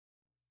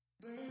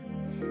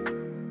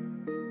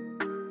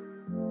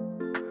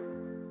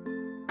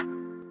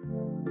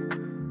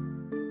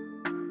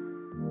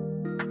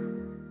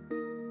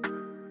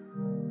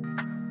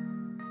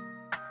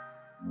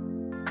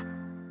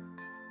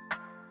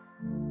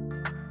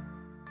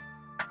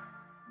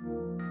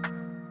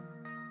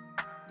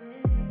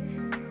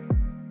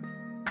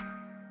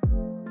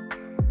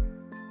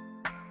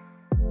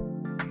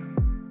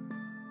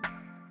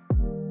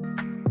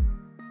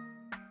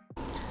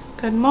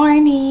Good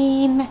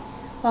morning.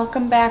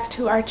 Welcome back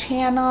to our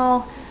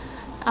channel.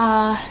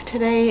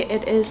 Today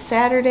it is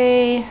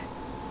Saturday.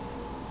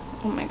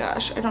 Oh my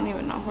gosh, I don't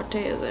even know what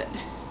day is it.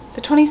 The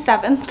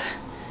 27th.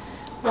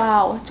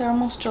 Wow, it's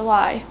almost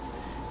July.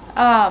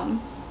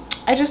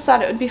 I just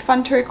thought it would be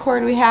fun to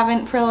record. We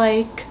haven't for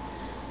like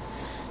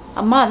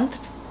a month.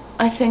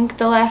 I think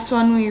the last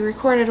one we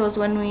recorded was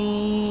when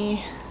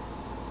we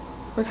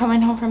were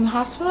coming home from the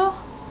hospital.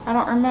 I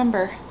don't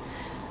remember.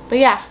 But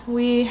yeah,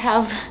 we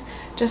have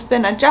just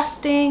been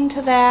adjusting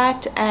to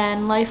that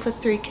and life with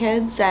 3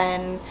 kids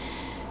and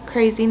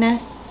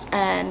craziness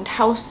and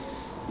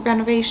house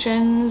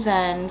renovations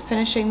and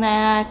finishing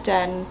that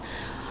and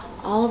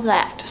all of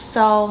that.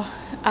 So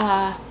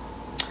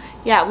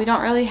yeah, we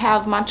don't really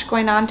have much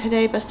going on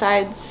today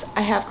besides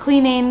I have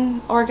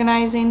cleaning,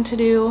 organizing to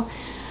do.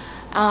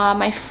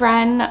 My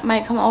friend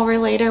might come over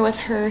later with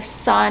her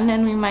son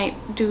and we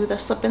might do the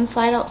slip and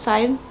slide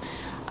outside.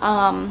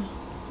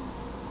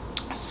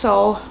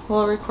 So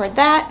we'll record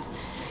that.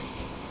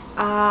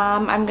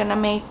 I'm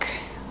gonna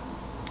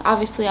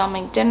obviously I'll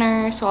make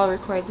dinner, so I'll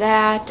record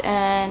that,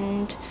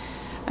 and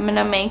I'm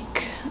gonna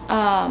make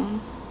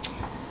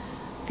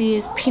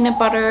these peanut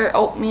butter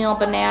oatmeal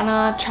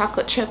banana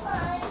chocolate chip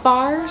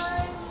bars,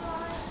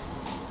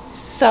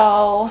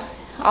 so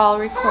I'll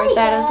record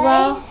that as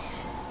well.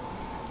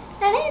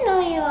 I didn't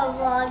know you were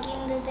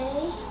vlogging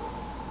today.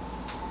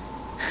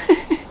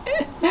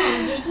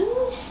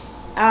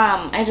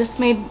 I just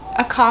made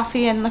a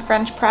coffee in the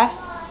French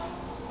press.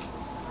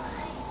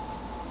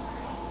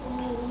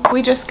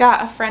 We just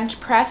got a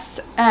French press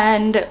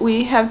and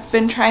we have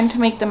been trying to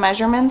make the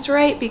measurements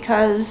right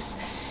because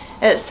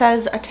it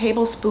says a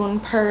tablespoon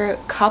per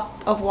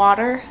cup of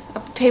water,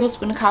 a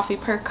tablespoon of coffee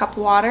per cup of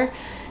water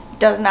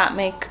does not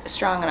make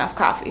strong enough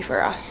coffee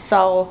for us.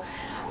 So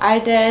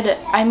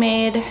I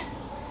made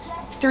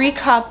 3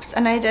 cups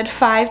and I did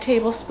 5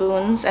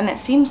 tablespoons and it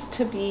seems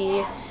to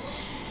be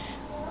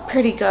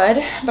pretty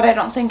good, but I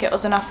don't think it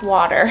was enough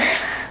water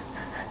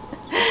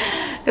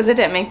because it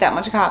didn't make that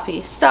much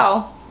coffee.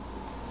 So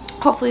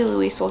hopefully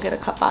Luis will get a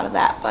cup out of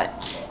that,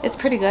 but it's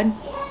pretty good.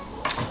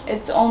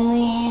 It's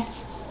only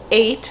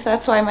 8,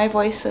 that's why my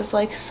voice is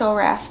like so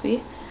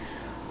raspy.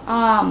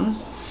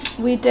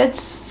 We did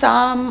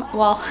some,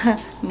 well,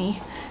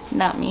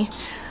 not me.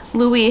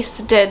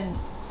 Luis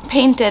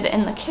painted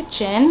in the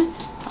kitchen.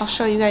 I'll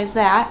show you guys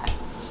that.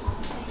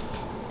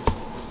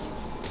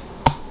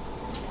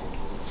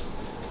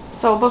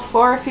 So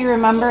before, if you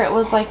remember, it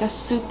was like a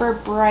super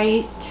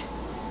bright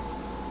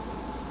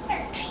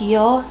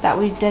teal that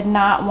we did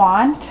not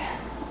want.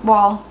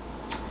 Well,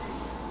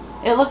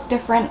 it looked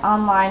different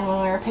online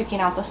when we were picking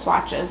out the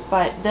swatches,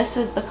 but this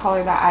is the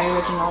color that I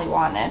originally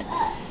wanted.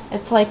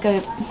 It's like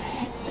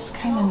it's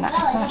kind of not,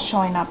 it's not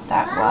showing up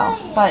that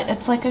well, but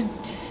it's like a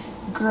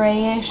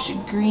grayish,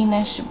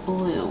 greenish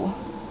blue,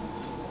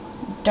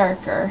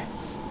 darker.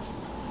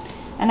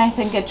 And I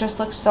think it just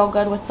looks so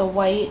good with the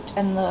white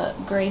and the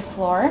gray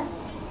floor.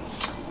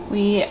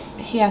 He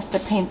has to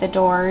paint the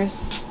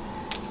doors.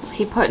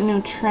 He put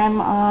new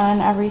trim on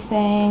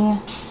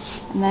everything,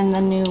 and then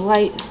the new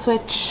light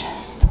switch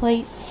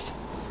plates,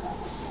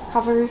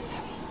 covers.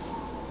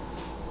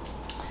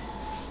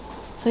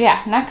 So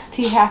yeah, next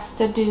he has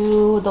to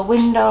do the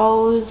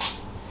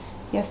windows.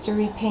 He has to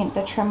repaint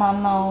the trim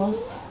on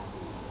those.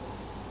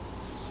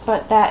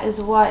 But that is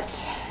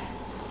what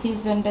he's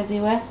been busy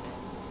with.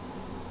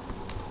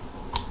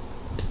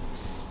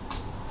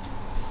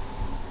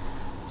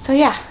 So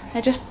yeah,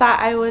 I just thought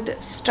I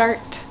would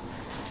start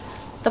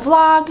the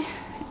vlog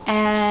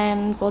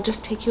and we'll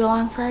just take you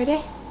along for our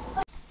day.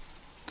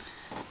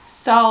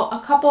 So a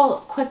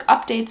couple quick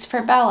updates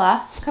for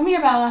Bella. Come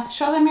here, Bella.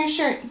 Show them your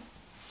shirt.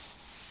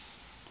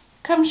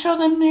 Come show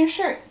them your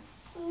shirt.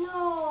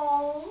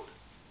 No.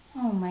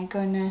 Oh my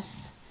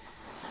goodness.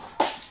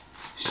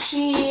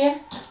 She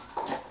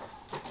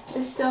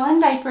is still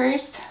in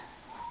diapers.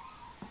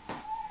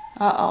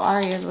 Uh-oh,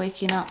 Arya's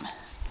waking up.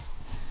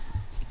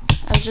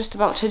 I was just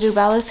about to do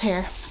Bella's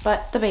hair,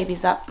 but the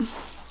baby's up.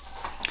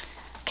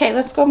 Okay,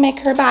 let's go make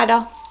her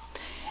bottle.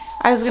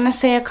 I was gonna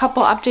say a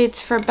couple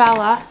updates for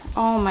Bella.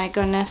 Oh my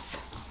goodness.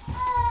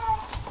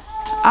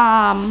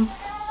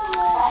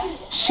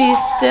 She's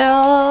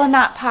still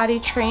not potty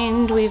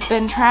trained. We've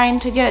been trying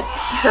to get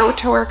her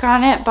to work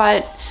on it,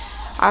 but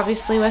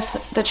obviously with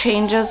the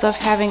changes of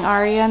having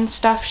Arya and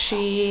stuff,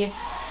 she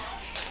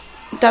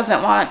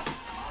doesn't want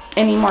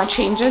any more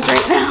changes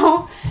right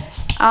now.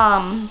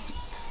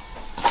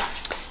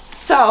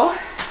 So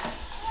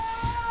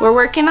we're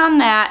working on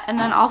that, and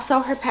then also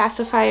her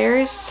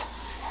pacifiers.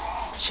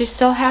 She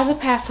still has a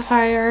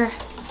pacifier.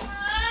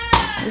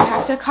 We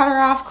have to cut her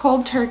off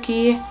cold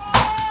turkey,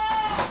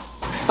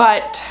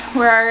 but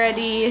we're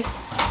already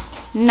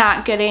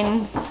not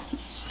getting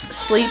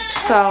sleep,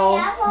 so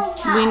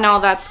we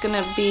know that's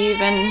gonna be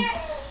even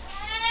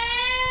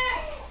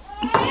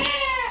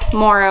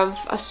more of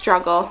a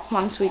struggle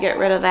once we get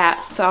rid of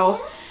that. So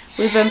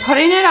we've been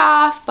putting it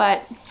off,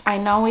 but I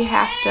know we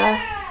have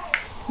to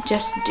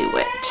just do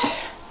it.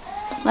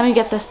 Let me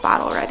get this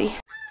bottle ready.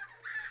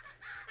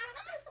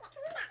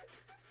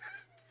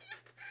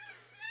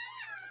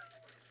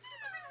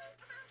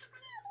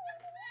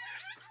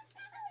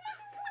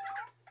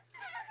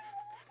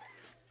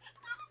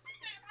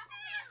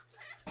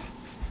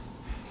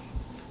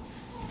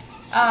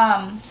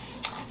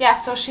 Yeah,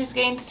 so she's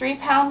gained 3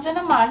 pounds in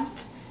a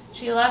month.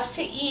 She loves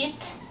to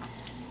eat.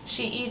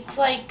 She eats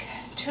like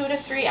 2 to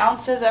 3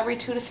 ounces every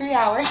 2 to 3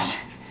 hours.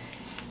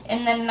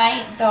 In the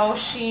night, though,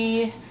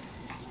 she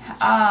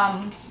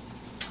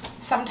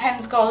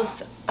sometimes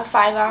goes a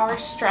 5-hour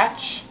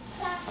stretch,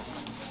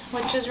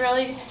 which is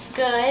really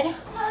good.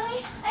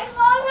 Mommy, I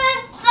found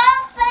my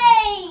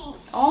puppy.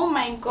 Oh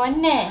my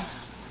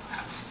goodness.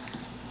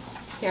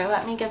 Here,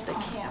 let me get the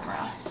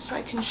camera so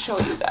I can show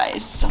you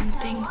guys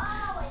something.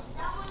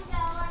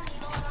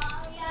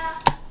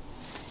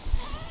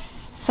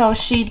 So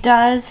she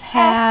does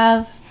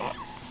have,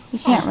 you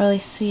can't really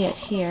see it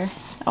here.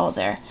 Oh,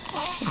 there.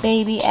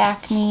 Baby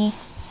acne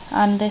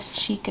on this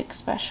cheek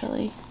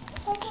especially.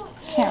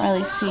 Can't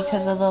really see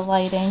because of the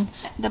lighting.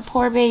 The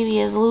poor baby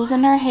is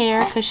losing her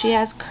hair because she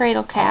has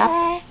cradle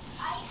cap.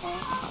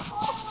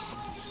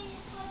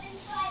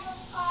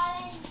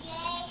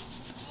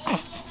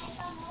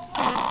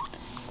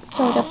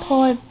 So the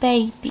poor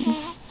baby.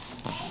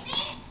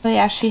 So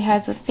yeah, she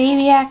has a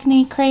baby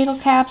acne cradle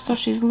cap, so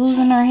she's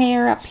losing her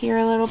hair up here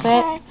a little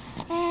bit.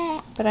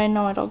 But I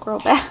know it'll grow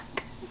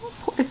back.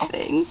 Poor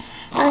thing.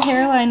 Her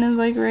hairline is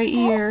like right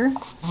here.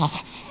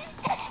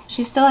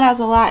 She still has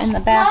a lot in the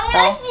back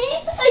though.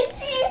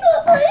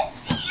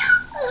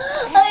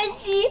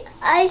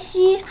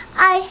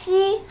 I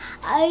see.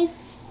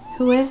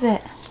 Who is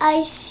it?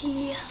 I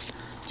see.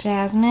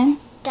 Jasmine?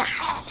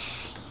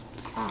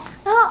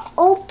 Not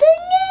open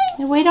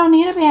it? We don't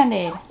need a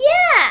band-aid.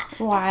 Yeah.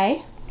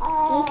 Why?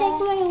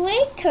 Because my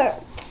leg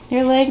hurts.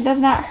 Your leg does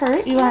not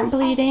hurt? You aren't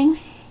bleeding?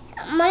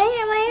 My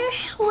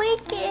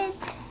leg is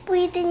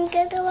bleeding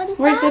because of one.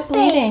 Where's it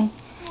bleeding?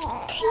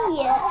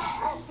 Here.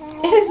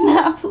 It is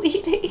not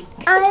bleeding.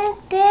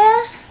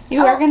 This.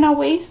 You are going to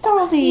waste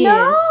all these.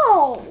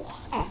 No.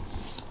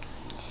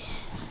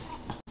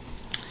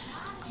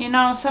 You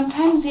know,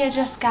 sometimes you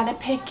just got to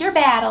pick your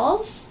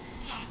battles.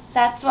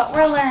 That's what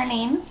we're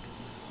learning.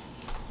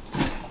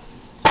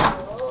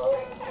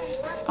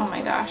 Oh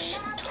my gosh,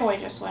 a toy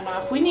just went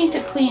off. We need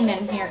to clean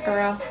in here,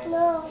 girl.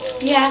 No.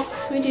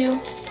 Yes, we do.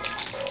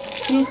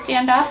 Can you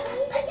stand up?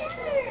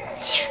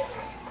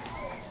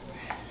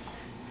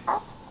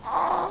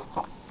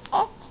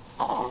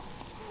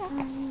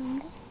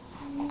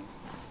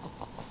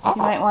 You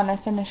might want to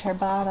finish her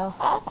bottle.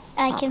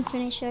 I can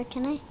finish her,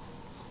 can I?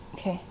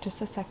 Okay,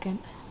 just a second.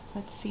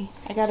 Let's see.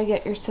 I gotta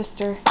get your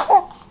sister.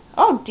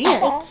 Oh dear.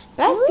 Bless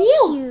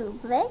you.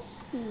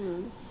 Bless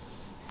you.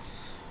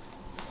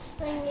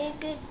 I need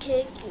to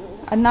take you.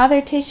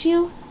 Another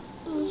tissue?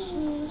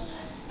 Mm-hmm.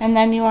 And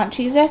then you want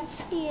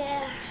Cheez-Its?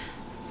 Yeah.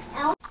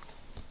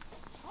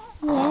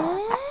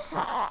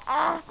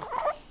 Yeah.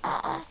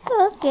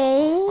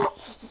 Okay.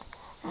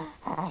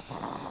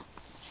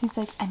 She's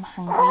like, I'm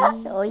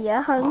hungry. Oh,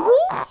 you're hungry?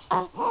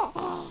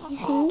 You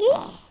hungry?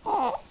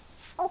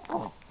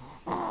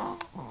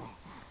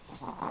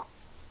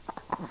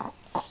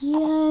 You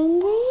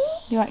hungry?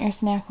 You want your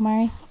snack,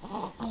 Mari?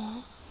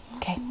 Yeah.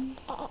 Okay.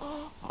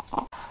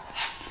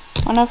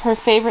 One of her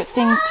favorite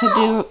things to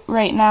do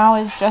right now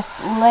is just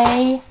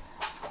lay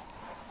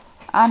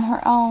on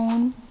her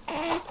own.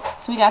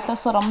 So we got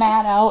this little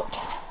mat out.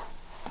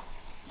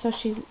 So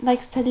she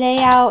likes to lay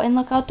out and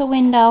look out the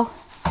window.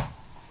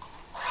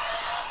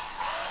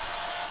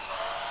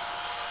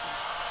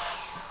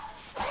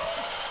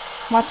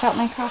 Watch out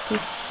my coffee.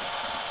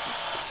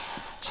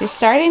 She's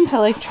starting to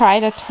like try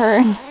to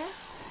turn.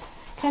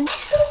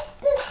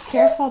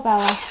 Careful,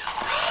 Bella.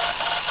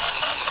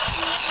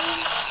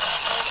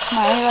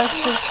 Mari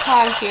likes his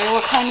car here.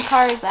 What kind of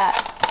car is that?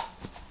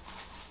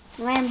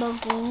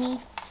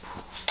 Lamborghini.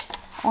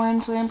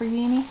 Orange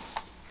Lamborghini.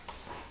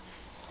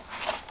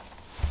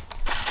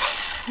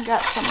 You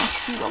got some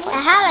mosquito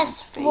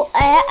bites.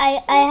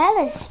 I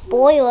had a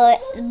spoiler,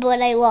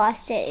 but I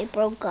lost it. It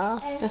broke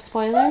off. The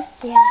spoiler?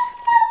 Yeah.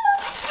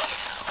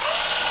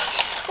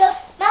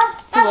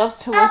 He loves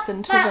to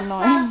listen to the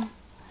noise.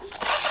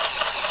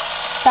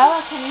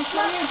 Bella, can you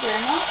show me your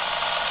journal?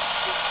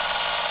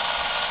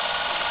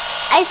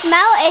 It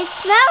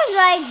smells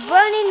like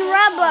burning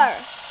rubber.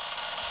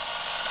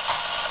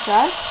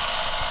 Does?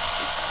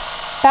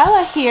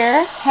 Bella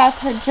here has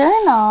her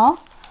journal.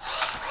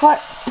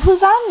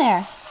 Who's on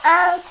there?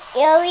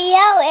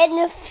 Ariel and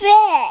the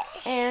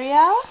fish.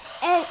 Ariel?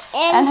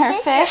 And her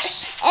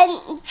fish?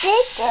 And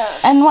Digger.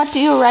 And what do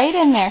you write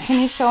in there? Can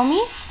you show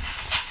me?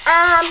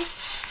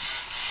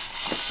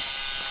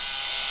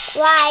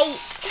 Like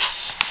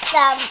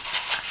some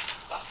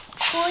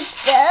food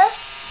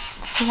stuff.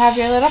 You have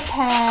your little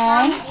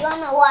pen. You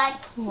wanna watch?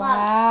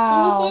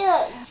 Wow. Can you see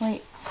it?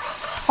 Wait.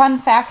 Fun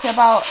fact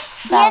about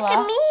Bella. Look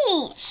at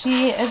me.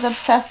 She is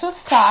obsessed with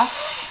socks.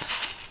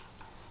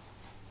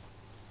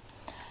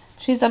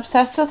 She's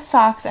obsessed with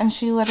socks, and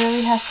she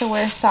literally has to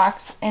wear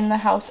socks in the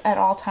house at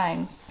all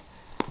times.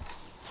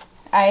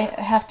 I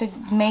have to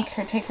make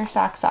her take her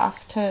socks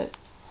off to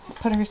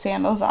put her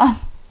sandals on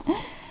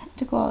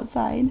to go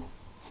outside.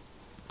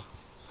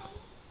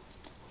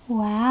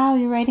 Wow,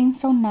 you're writing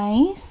so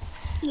nice.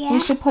 Yeah.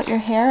 You should put your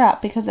hair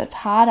up because it's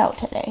hot out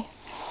today.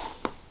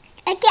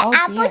 I I get Oh,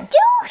 apple dear.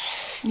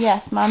 juice.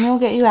 Yes, Mommy will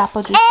get you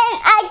apple juice.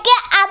 And I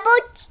get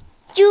apple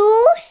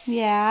juice.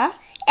 Yeah.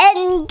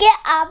 And get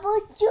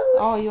apple juice.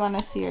 Oh, you want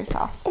to see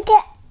yourself. I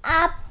get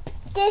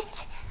this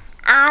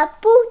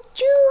apple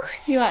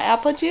juice. You want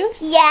apple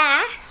juice?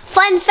 Yeah.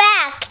 Fun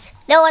fact.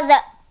 There was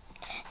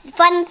a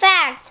fun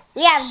fact.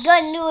 We have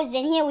good news,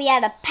 and here we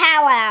had a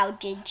power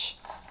outage.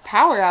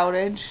 Power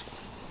outage?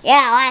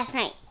 Yeah, last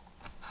night.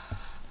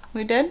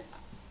 We did?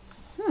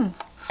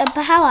 A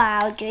power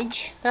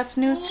outage. That's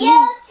news to me.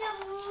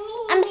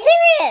 I'm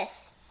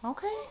serious.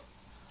 Okay.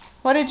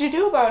 What did you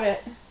do about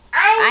it?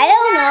 I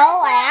don't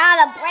know. I had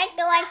to break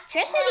the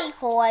electricity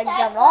cords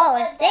of all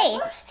the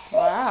states.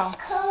 Wow.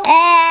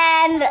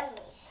 And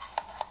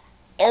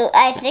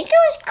I think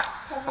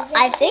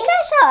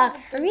I saw a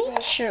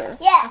creature.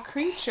 A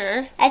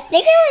creature? I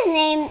think it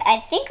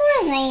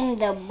was named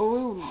the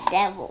Blue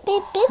Devil.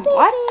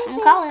 What? I'm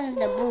calling it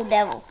the Blue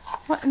Devil.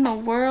 What in the Oh,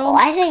 world?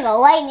 I think a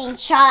lightning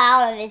shot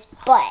out of his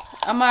butt.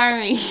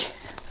 Amari.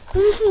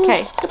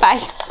 Okay,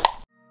 goodbye.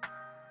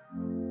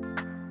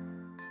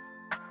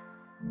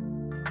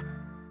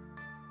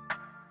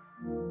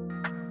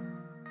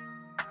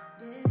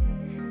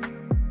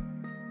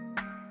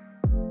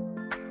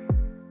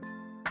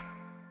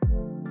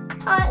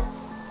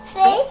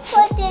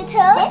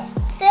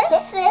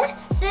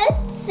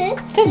 Sit.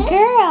 Good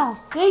girl.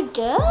 Good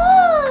girl.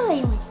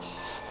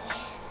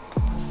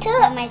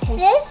 My turn.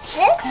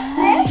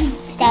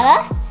 Sit.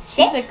 Stella,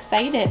 She's sit.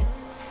 excited.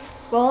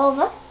 Roll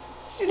over.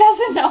 She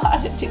doesn't know how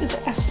to do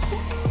that.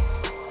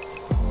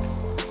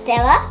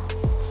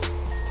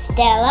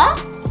 Stella.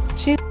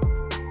 She's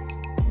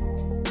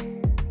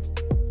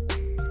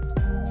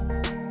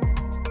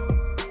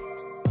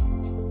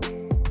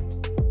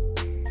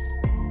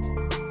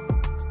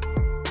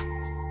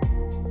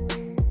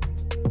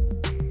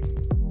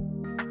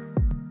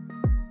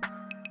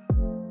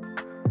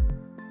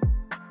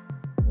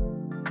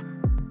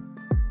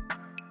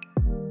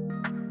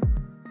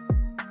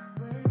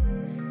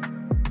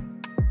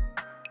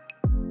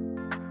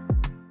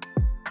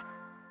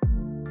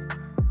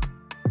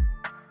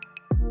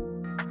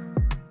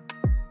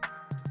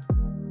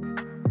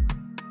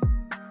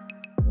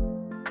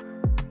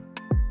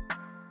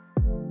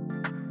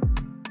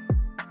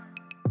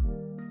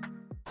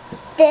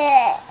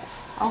This.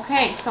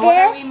 okay. So what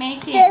are we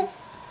making? This.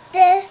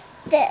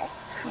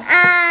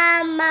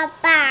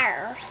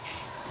 Bars.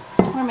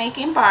 We're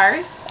making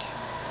bars.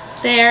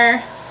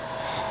 They're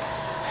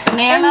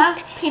banana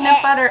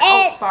peanut butter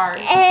oat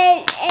bars.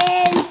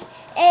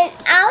 And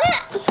out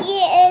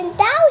here and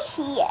down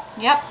here.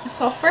 Yep.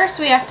 So first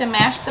we have to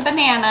mash the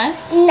bananas,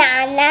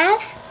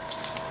 Nanas.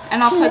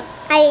 and I'll put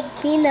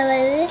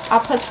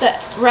the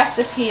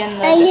recipe in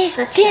the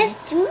description.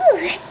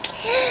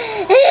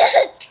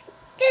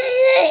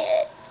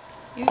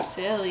 You're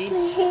silly.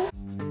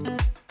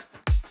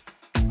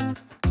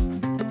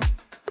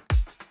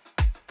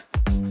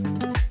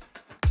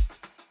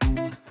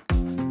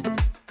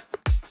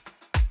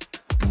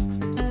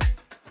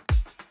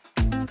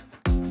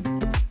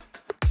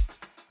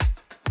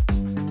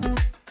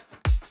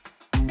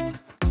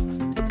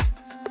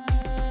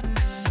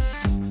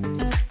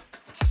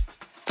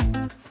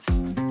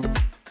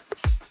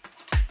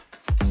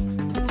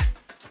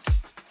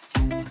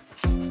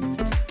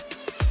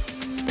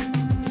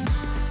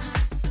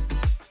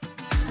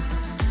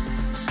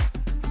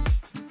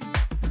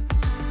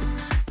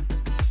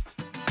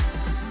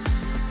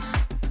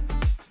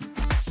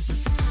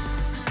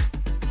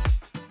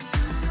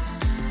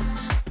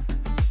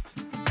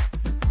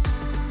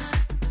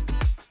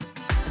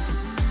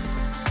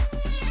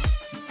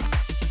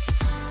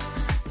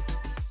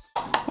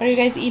 What are you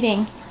guys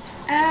eating?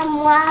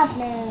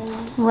 Ramen.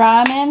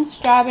 Ramen,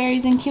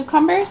 strawberries, and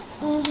cucumbers?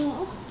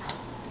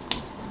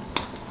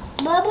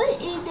 Baba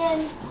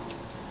eating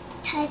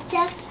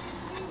ketchup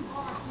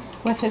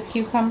With his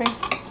cucumbers?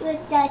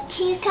 with the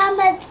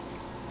cucumbers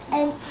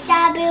and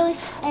strawberries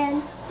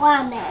and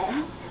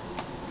ramen.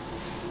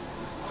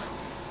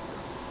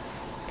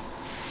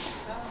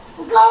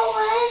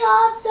 Going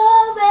on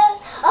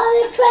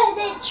the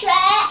crescent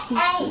track.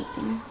 He's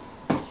sleeping.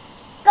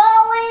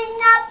 Going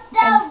up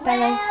And the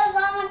Stella's rails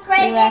on the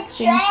crescent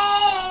relaxing.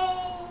 train.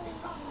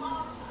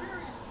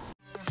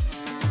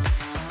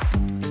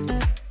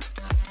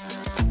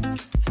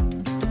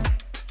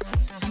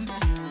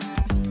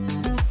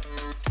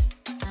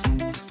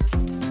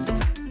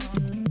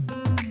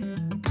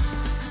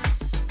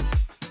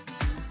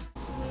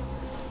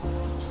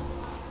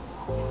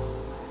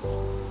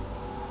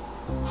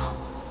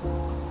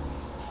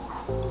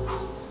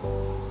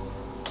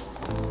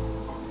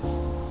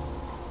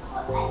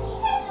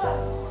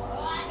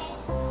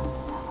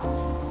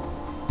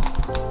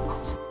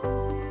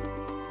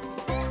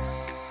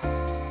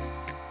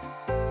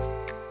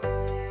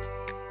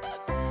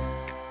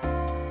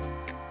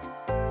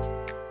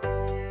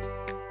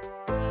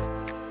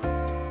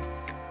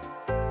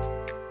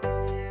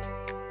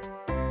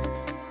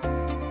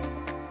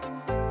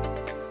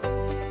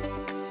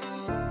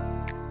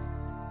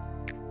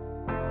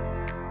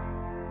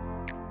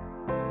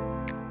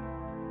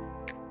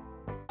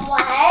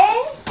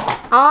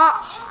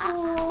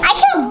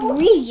 I can't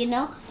breathe, you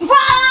know.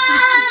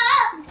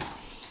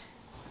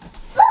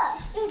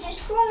 You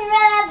just threw me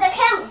right out of the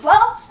camera, bro.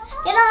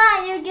 You know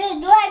how you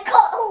do it,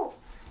 cool.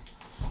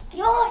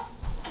 You're...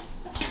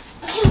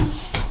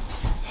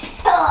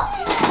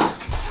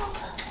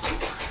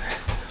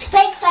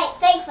 Fake fight,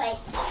 fake fight.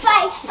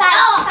 Fight,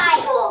 fight,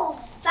 fight.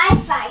 Fight,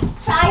 fight,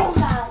 fight,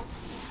 fight.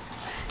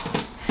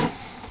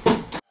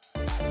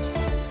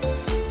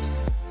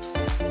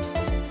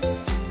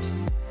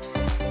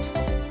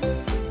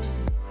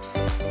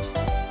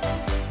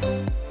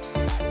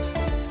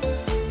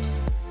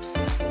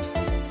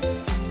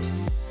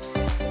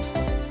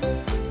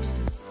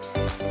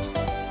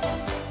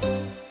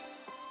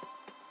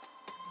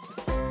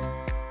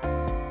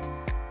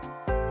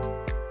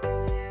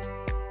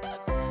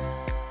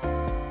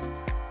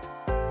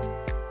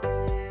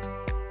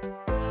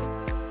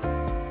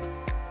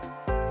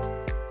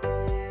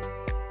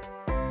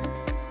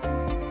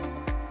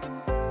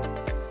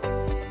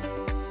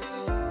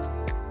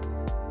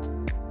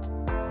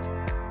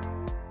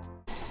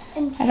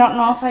 I don't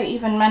know if I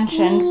even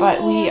mentioned,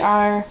 but we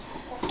are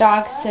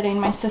dog sitting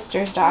my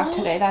sister's dog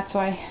today. That's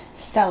why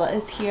Stella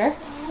is here.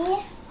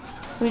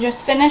 We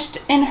just finished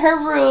in her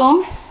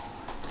room.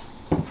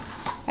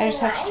 I just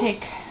have to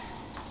take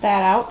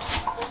that out.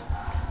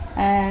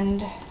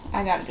 And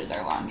I gotta do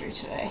their laundry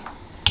today.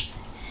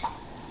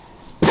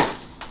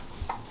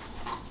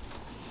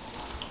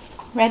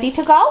 Ready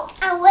to go?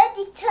 I'm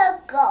ready to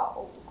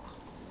go.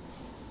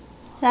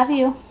 Love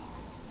you.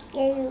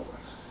 You.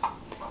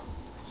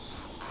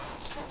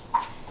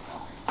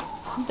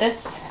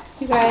 This,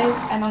 you guys,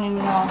 I don't even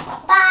know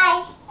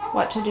Bye.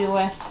 what to do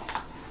with.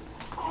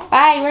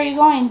 Bye, where are you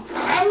going?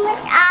 I'm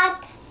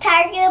at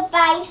Target to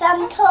buy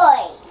some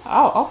toys.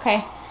 Oh,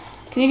 okay.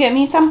 Can you get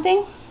me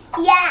something?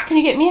 Yeah. Can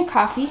you get me a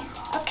coffee?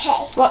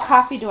 Okay. What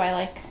coffee do I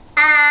like?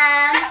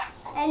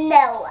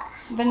 Vanilla.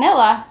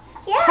 Vanilla?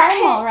 Yeah.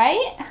 Caramel,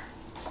 right?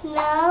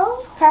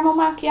 No. Caramel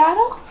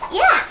macchiato?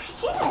 Yeah,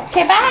 sure.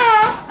 Okay, bye.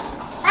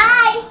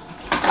 Bye.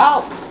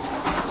 Oh,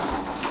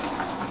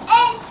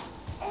 And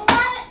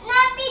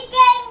not be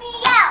getting me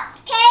out,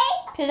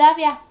 okay? I love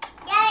ya.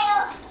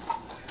 Yeah.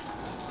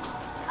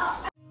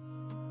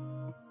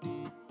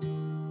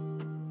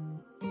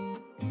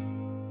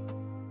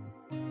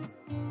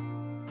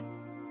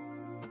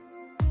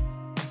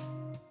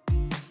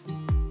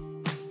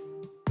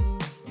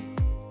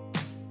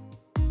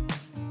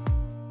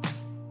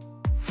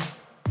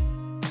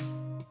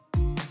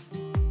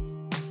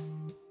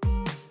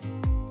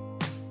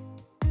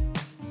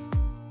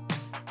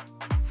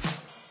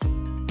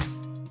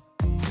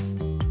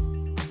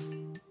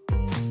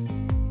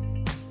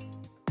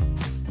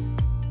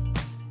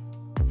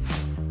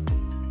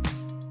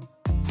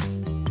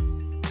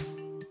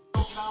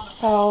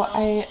 So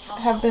I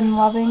have been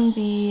loving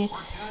the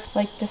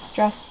like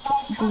distressed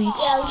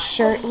bleached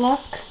shirt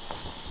look.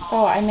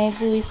 So I made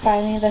Louise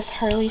buy me this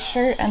Harley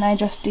shirt and I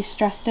just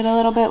distressed it a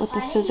little bit with the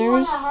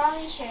scissors. Why do you want a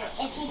Harley shirt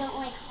if you don't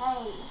like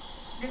Harleys?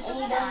 And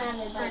you don't have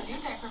a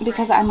bike?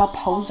 Because I'm a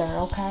poser,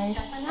 okay?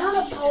 I'm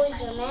not a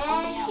poser,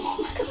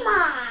 man. Come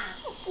on.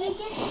 You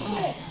just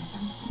did.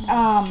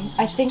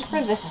 I think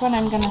for this one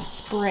I'm gonna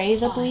spray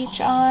the bleach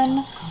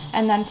on,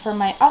 and then for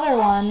my other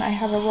one I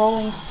have a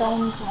Rolling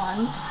Stones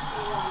one.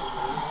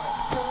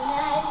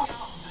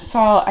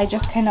 So I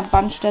just kind of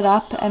bunched it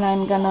up and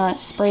I'm gonna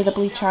spray the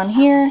bleach on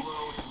here.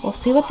 We'll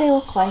see what they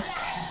look like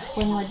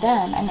when we're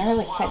done. I'm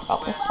really excited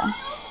about this one.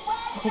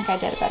 I think I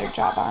did a better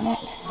job on it.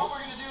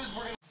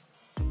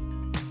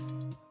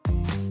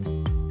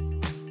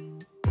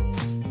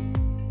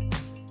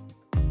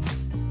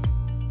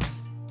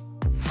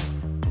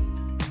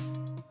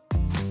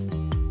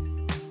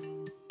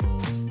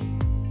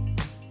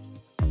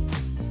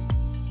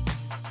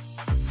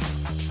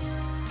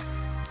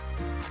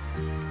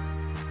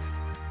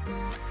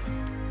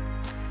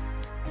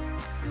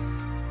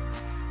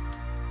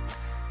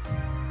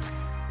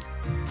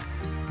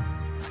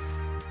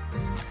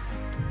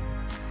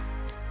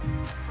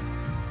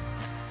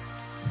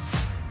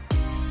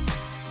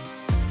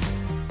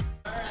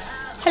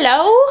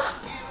 Hello.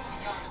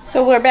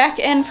 So we're back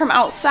in from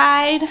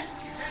outside.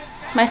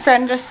 My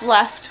friend just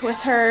left with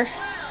her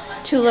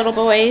two little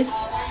boys.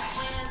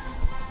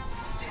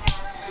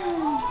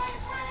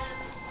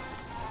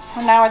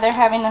 And now they're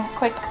having a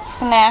quick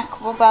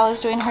snack while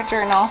Bella's doing her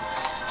journal.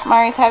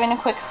 Mari's having a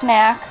quick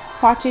snack,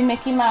 watching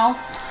Mickey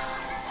Mouse.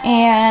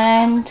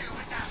 And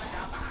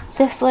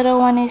this little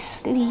one is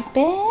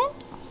sleeping.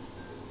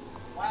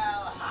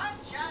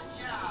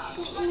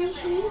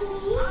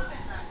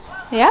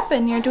 Yep,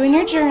 and you're doing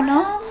your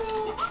journal.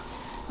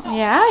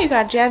 Yeah, you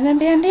got Jasmine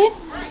Band-Aid.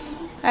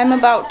 I'm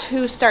about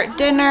to start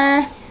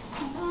dinner.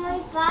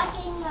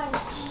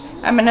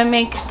 I'm gonna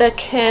make the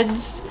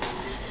kids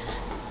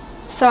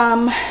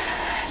some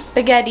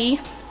spaghetti.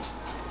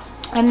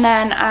 And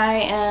then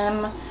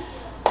I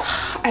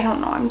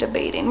don't know, I'm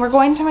debating. We're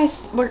going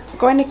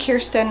to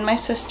Kirsten, my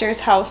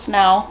sister's house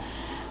now,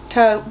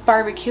 to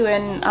barbecue,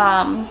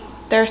 and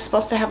they're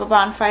supposed to have a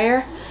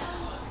bonfire.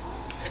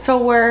 So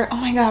we're, oh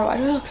my god, why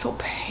do I look so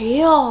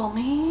pale,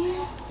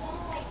 man?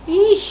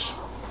 Eesh.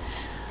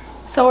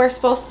 So we're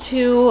supposed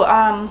to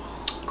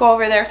go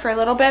over there for a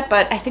little bit,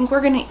 but I think we're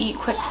gonna eat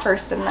quick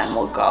first and then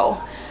we'll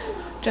go.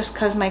 Just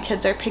because my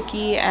kids are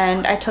picky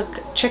and I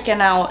took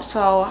chicken out,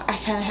 so I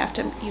kind of have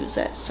to use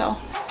it, so.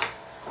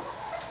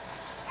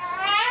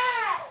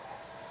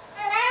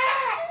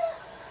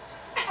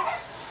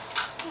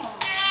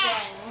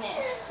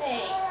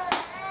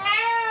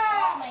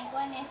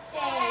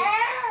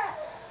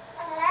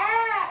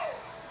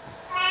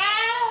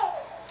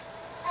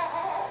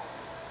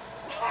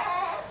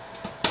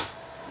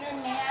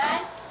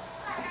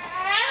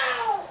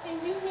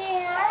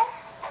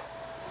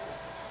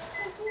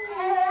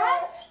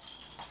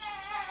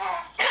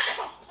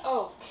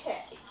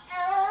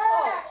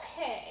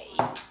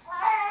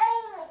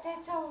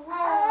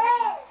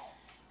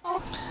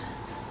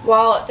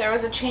 Well, there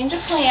was a change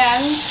of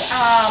plans.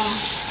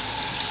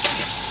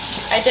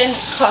 I didn't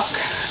cook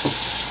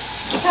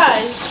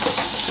because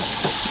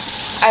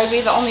I'd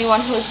be the only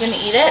one who was going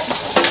to eat it,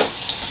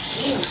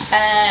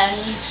 and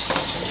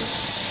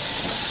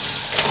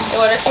it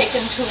would have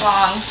taken too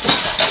long,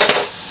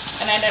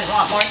 and I didn't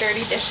want more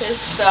dirty dishes,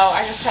 so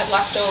I just had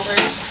leftovers,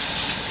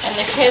 and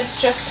the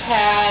kids just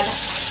had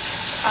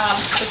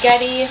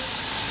spaghetti.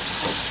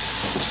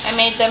 I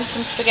made them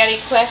some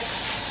spaghetti quick.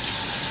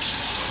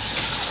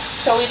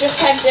 So we just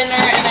had dinner,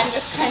 and I'm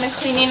just kind of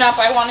cleaning up.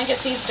 I want to get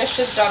these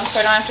dishes done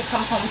so I don't have to come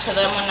home to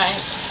them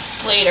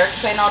later,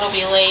 because I know it'll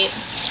be late.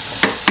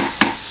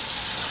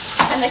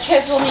 And the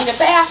kids will need a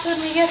bath when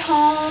we get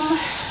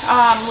home.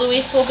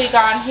 Luis will be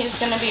gone. He's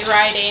going to be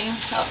riding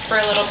up for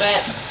a little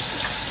bit.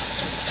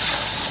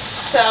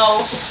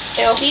 So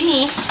it'll be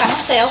me by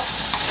myself.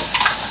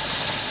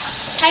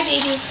 Hi,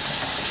 baby.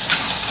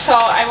 So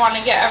I want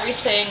to get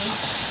everything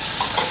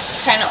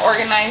kind of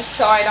organized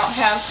so I don't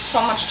have so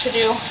much to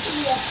do.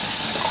 Yeah.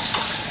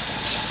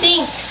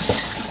 Thanks.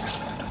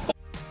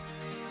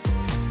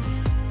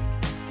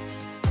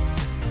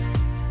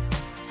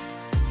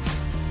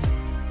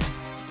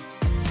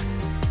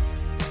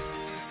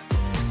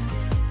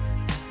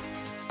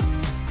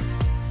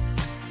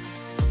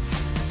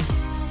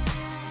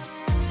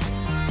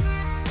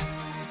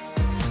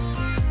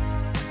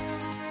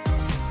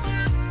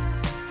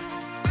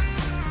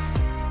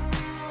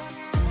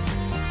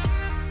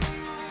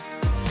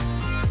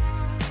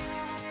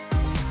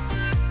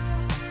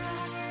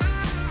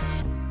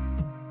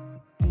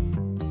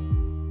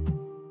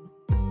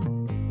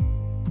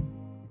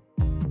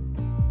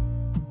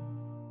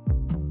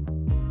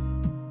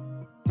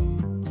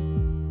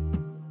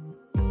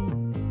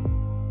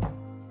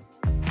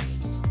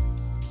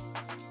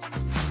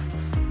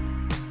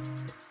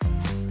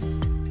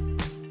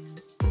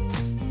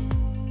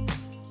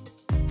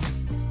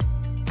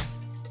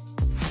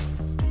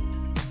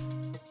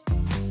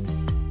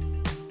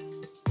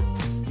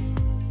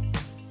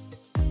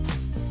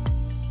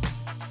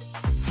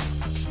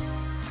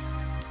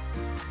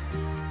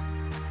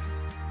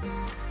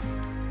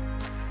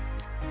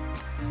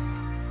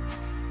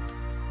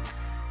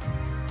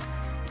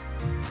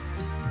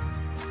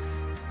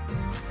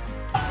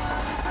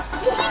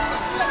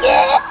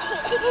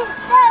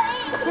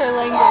 What's her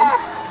language?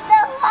 So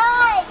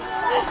high!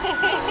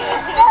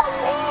 So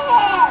big!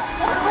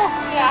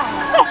 Yeah.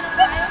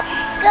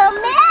 Come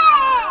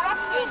here!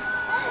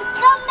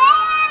 Come here!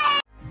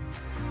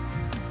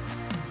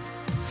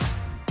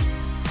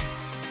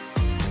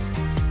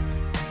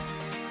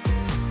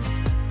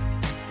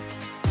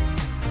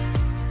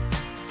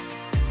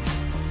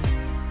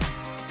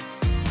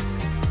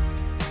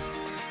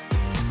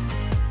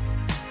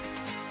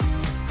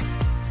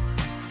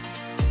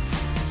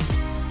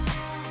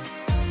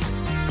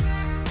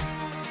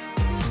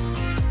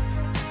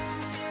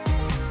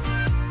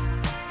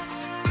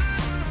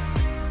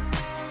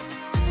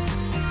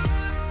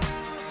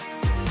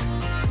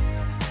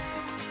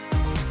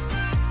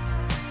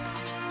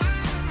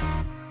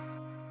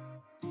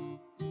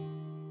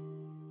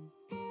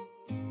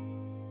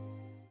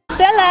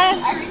 Stella!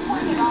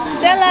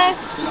 Stella!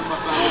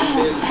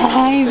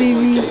 Hi,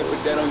 baby.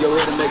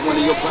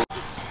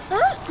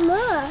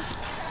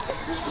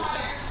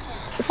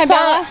 Hi,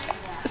 Bella.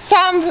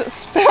 Some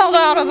spilled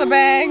out of the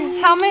bag.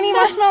 How many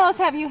marshmallows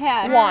have you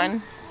had?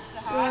 One.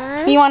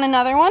 You want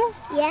another one?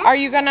 Yeah.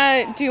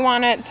 Do you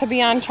want it to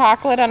be on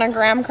chocolate and a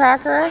graham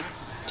cracker?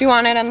 Do you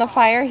want it in the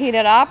fire, heat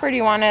it up, or do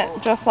you want it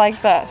just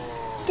like this?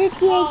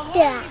 Just like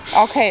that.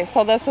 Okay,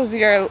 so this is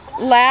your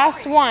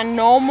last one,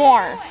 no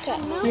more. Okay.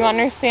 You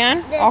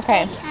understand?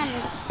 Okay. I'm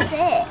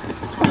sick.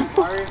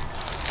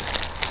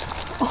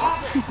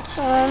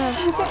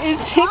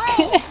 Is it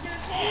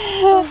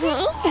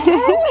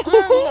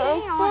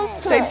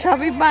good? Say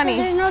chubby bunny.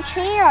 There's no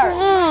chair.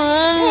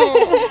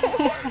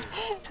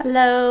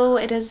 Hello,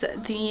 it is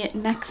the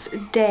next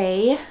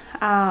day,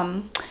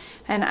 and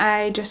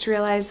I just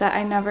realized that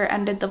I never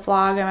ended the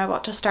vlog. I'm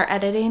about to start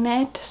editing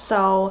it,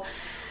 so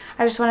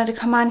I just wanted to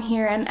come on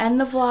here and end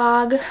the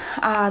vlog.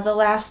 The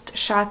last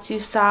shots you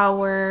saw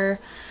were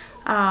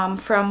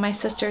from my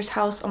sister's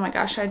house. Oh my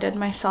gosh, I did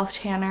my self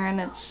tanner and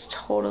it's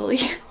totally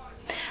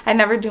I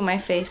never do my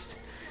face,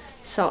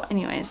 so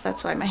anyways,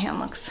 that's why my hand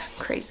looks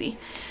crazy.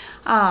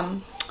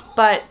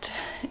 But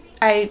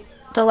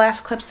the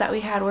last clips that we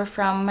had were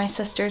from my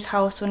sister's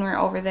house when we were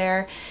over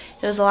there.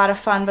 It was a lot of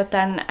fun, but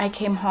then I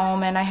came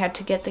home and I had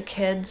to get the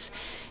kids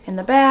in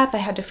the bath. I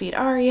had to feed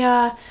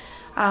Arya.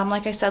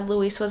 Like I said,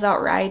 Luis was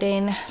out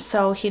riding,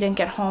 so he didn't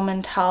get home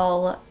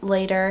until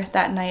later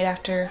that night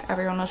after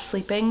everyone was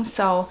sleeping.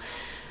 So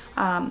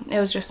it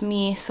was just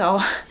me, so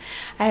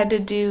I had to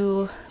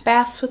do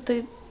baths with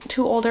the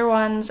 2 older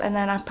ones, and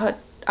then I put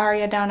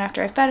Arya down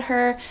after I fed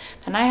her.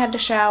 Then I had to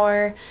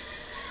shower.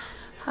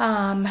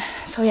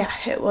 So yeah,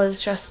 it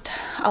was just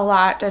a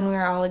lot and we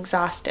were all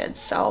exhausted.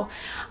 So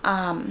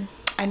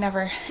I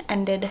never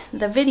ended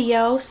the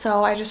video,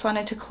 so I just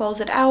wanted to close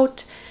it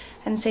out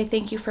and say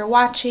thank you for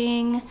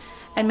watching,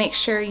 and make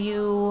sure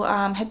you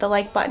hit the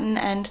like button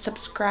and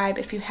subscribe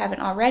if you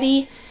haven't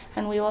already,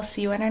 and we will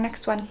see you in our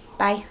next one.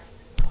 Bye.